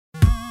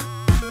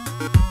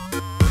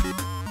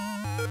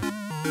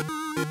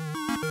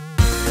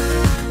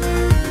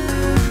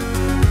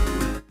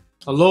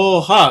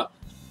Aloha!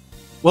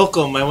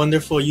 Welcome, my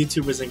wonderful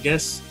YouTubers and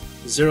guests.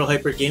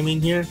 ZeroHyperGaming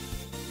here,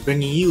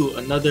 bringing you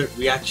another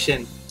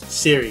reaction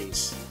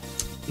series.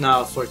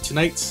 Now, for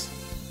tonight's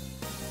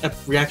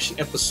reaction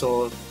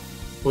episode,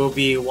 we'll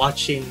be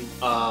watching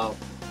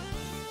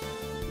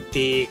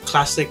the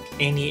classic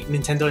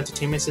Nintendo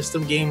Entertainment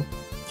System game,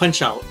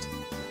 Punch-Out!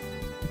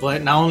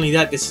 But not only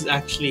that, this is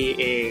actually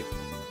a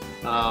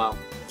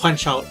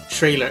Punch-Out!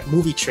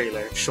 Movie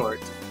trailer short.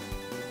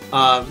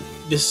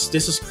 This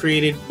is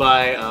created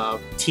by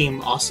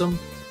Team Awesome.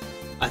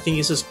 I think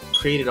this was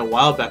created a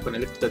while back when I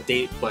looked at the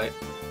date, but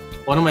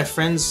one of my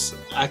friends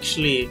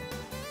actually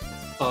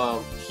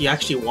he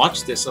actually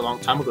watched this a long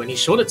time ago and he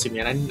showed it to me,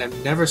 and I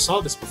never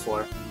saw this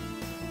before.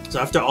 So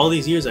after all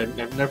these years, I've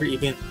never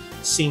even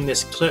seen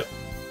this clip.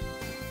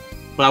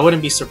 But I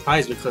wouldn't be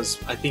surprised because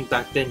I think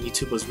back then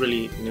YouTube was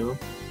really new,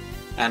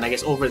 and I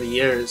guess over the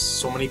years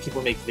so many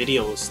people make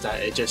videos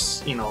that it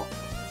just, you know,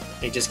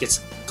 it just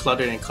gets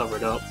cluttered and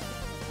covered up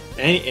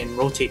and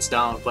rotates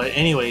down. But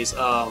anyways,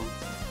 I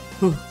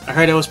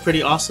heard it was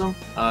pretty awesome.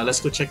 Let's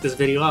go check this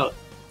video out.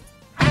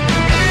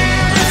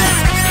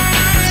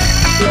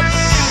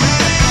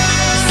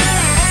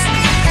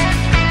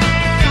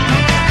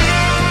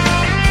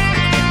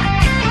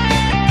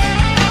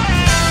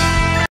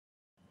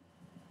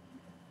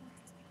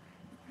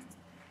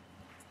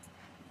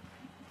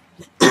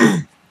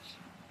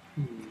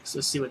 So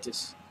let's see what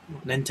this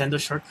Nintendo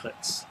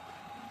shortcuts.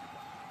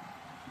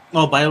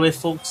 Oh, by the way,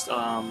 folks,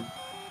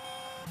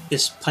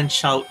 this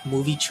Punch-Out!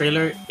 Movie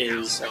trailer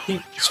is, I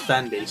think, it's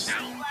fan-based.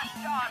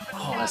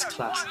 Oh, that's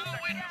classic.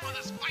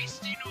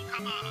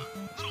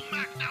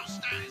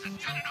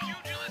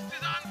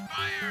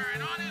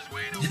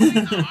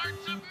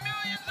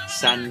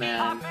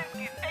 Sandman.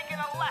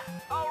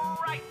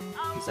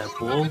 Is that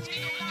Bull?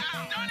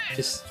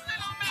 Just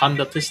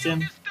Honda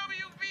Piston.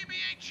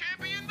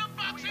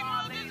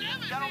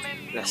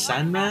 The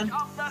Sandman?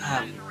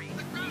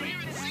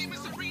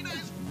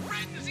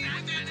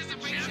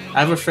 I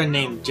have a friend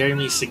named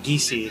Jeremy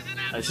Sagisi.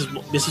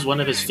 This is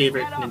one of his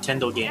favorite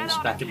Nintendo games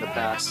back in the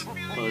past.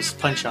 It was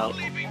Punch-Out!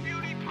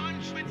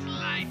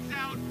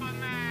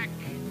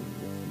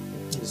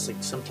 It's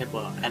like some type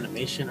of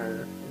animation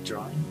or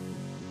drawing.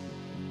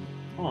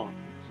 Oh.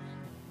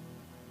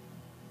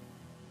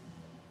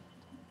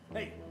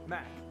 Hey,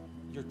 Mac,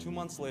 you're 2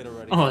 months late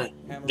already. Oh,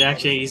 they're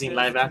actually using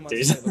live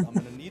actors. I'm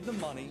gonna need the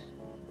money,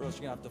 or else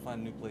you're gonna have to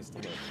find a new place to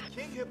live.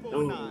 King Hippo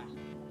and I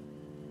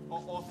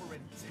are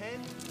offering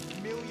 10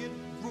 million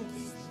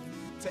rupees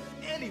to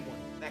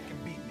anyone that can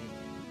beat me.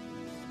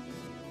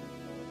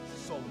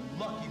 So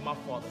lucky my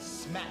father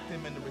smacked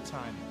him into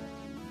retirement,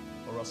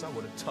 or else I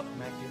would have tucked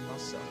Mac in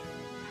myself.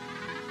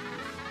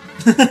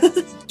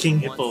 King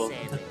Hippo.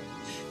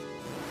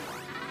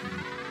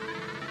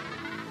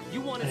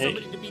 You wanted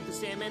somebody to beat the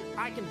Sandman?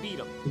 I can beat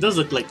him. It does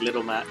look like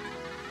Little Matt.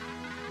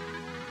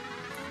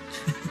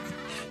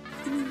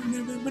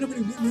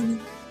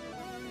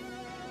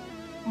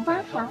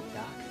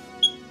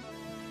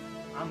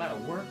 I'm out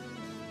of work.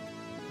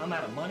 I'm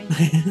out of money.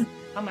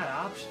 I'm out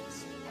of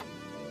options.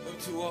 I'm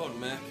too old,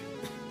 Mac.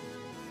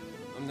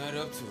 I'm not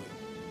up to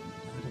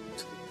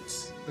it.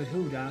 But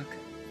who, Doc?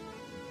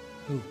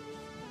 Who?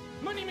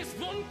 My name is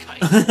Von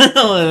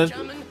Kaiser.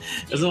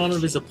 Isn't one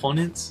of his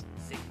opponents?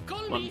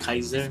 Von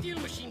Kaiser. Steel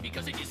machine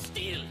because it is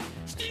steel.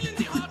 Steel in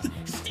the heart,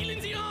 steel in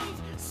the arms,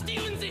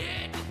 steel in the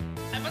head.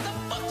 I was a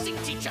boxing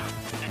teacher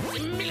at the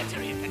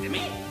military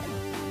academy.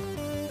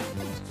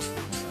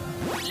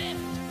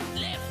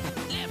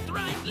 Left,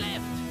 right,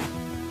 left.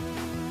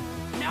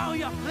 Now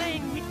you're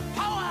playing with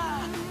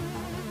power.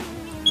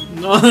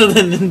 No,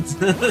 the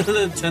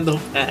Nintendo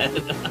pad.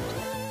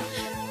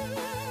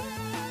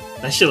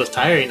 That shit was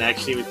tiring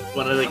actually with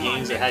one of the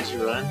games that had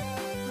you run.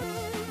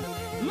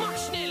 Mach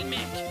schnell,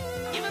 Mac.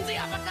 Even the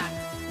uppercut.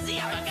 The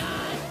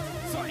uppercut.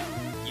 Sorry,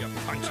 your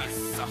punch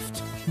is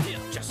soft.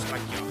 Just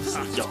like your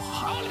heart. Your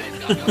heart. Always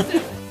got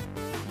yourself.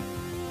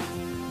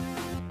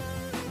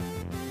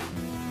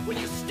 When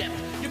you step,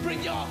 you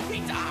bring your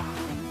feet up.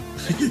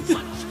 When you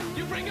punch,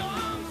 you bring your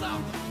arms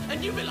up.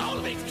 And you will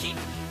always keep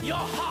your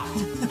heart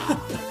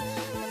up.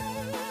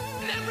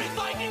 And every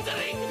fight in the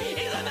ring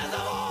is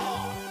another war.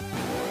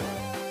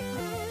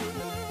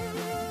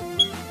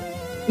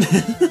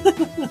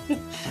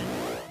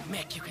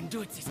 Mac, you can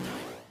do it this time.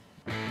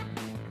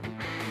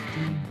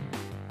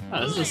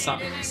 Oh, this is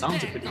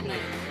sounds pretty good.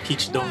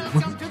 Peach Dome.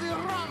 Welcome to the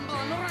Rumble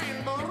and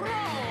Rainbow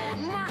Road.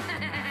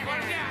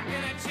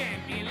 Forgotten a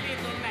champion,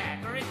 Little Mac,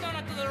 return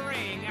to the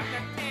ring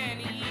after 10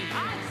 years. I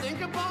think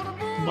about a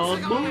bull. Ball I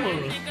ball.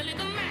 think a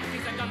Little Mac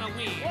is gonna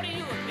win. What do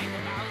you think,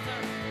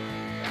 Bowser?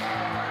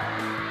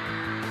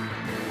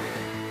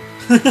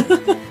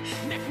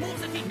 Mac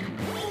moves the feet.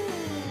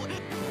 Ooh.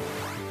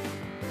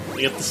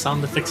 You got the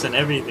sound effects and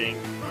everything.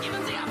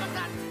 Even the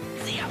uppercut.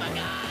 The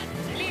uppercut.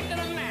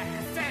 Little Mac,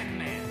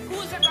 Sandman.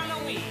 Who's gonna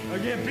win? I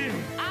can't beat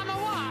him. I'm a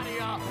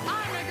warrior.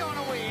 I'm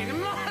gonna win.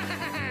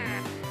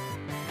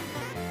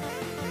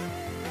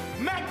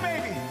 Mac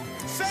baby,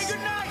 say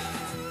goodnight.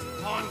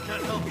 Han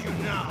can't help you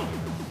now.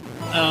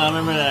 I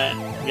remember that.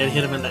 You gotta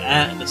hit him in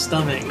the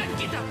stomach.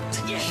 Get up!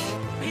 Yes!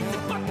 Hit the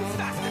buttons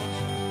faster!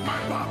 My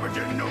papa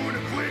didn't know when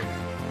to click.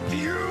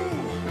 You.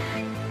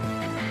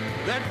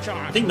 That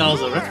charge. I think that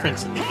was a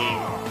reference in the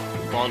game.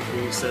 Bald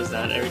Blue says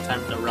that every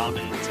time the round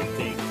ends, I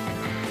think.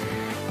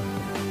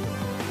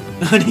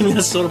 I didn't even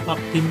have Soda Pop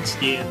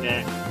Pinsky in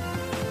there.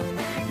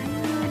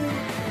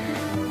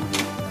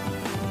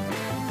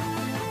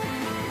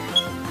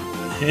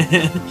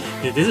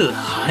 Dude, this is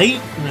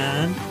hype,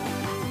 man.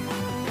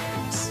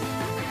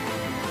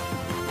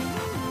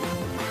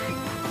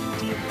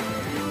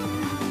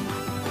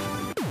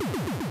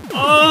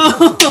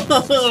 Oh,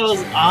 that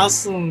was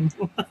awesome.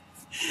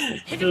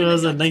 It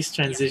was a nice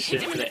transition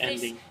to the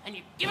ending. And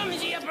you give him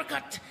the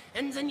uppercut,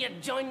 and then you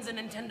join the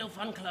Nintendo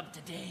Fun Club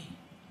today.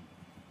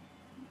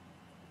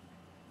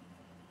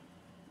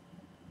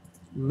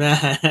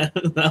 Man,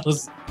 that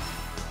was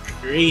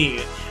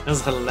great. That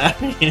was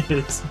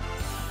hilarious.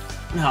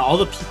 Now, all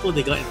the people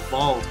they got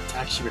involved to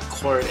actually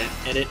record and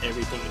edit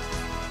everything.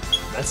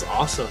 That's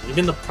awesome.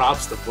 Even the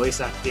props, the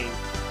voice acting.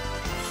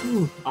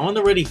 Whew, I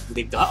wonder where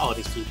they got all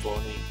these people.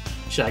 I mean,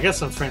 shit, I got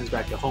some friends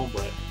back at home,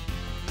 but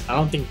I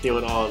don't think they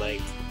would all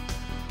like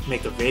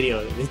make a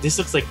video. This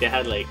looks like they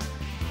had like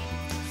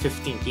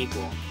 15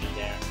 people in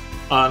there,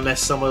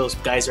 unless some of those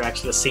guys are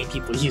actually the same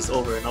people used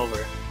over and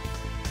over.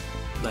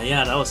 But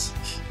yeah, that was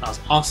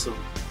awesome.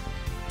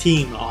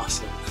 Team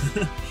awesome.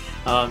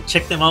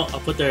 Check them out. I'll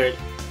put their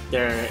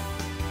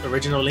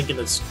original link in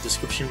the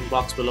description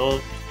box below.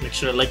 Make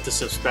sure to like to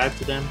subscribe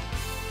to them.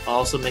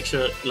 Also make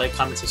sure to like,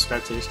 comment,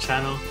 subscribe to this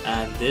channel.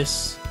 And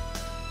this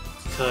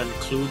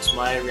concludes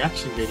my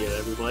reaction video,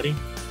 everybody.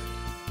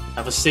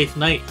 Have a safe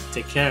night.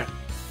 Take care.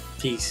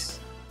 Peace.